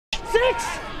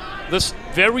This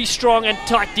very strong and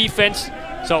tight defense.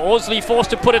 So Ausley forced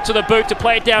to put it to the boot to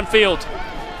play it downfield.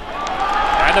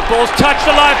 And the ball's touched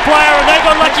a live player, and they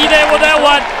got lucky there with that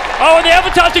one. Oh, and the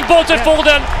advertising balls have fallen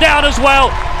down as well.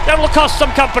 That will cost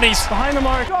some companies. Behind the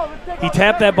mark. He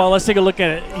tapped that ball. Let's take a look at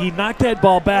it. He knocked that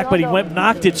ball back, but he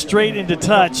knocked it straight into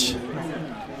touch.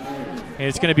 And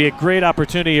it's going to be a great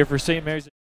opportunity here for St. Mary's.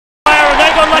 And they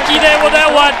got lucky there with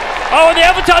that one. Oh, and the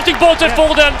advertising balls have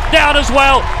fallen down as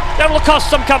well. That will cost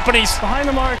some companies. Behind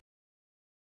the mark.